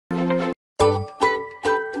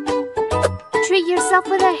treat yourself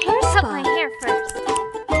with a hair spa. Cut my hair first.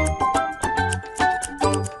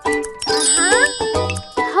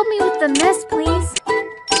 Help me with the mess, please.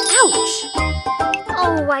 Ouch!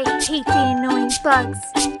 Oh, I hate the annoying bugs.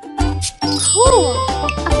 Cool!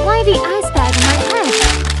 Apply the ice bag on my head.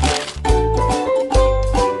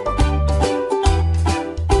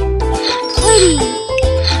 Pretty!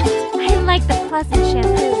 I like the pleasant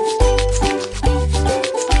shampoo.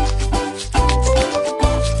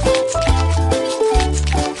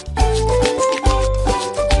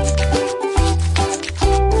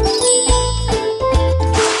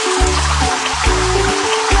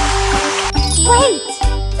 Wait!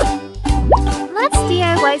 Let's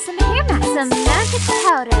DIY some hair masks. Some magic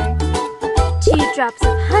powder, 2 drops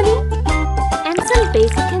of honey, and some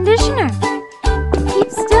basic conditioner. Keep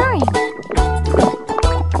stirring.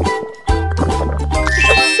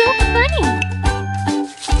 It's so funny!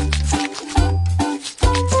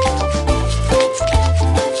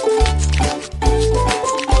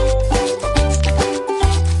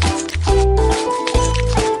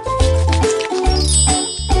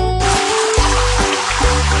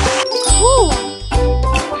 Cool!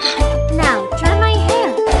 Now, dry my hair.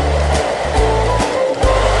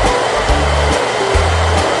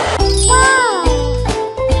 Wow!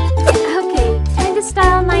 Okay, time to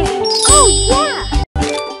style my hair. Oh, yeah!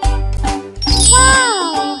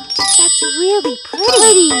 Wow! That's really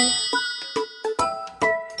pretty.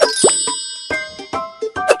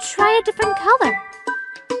 Try a different color.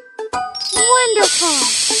 Wonderful!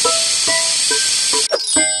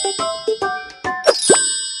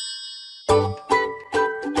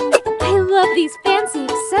 I love these fancy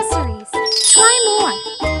accessories. Try more.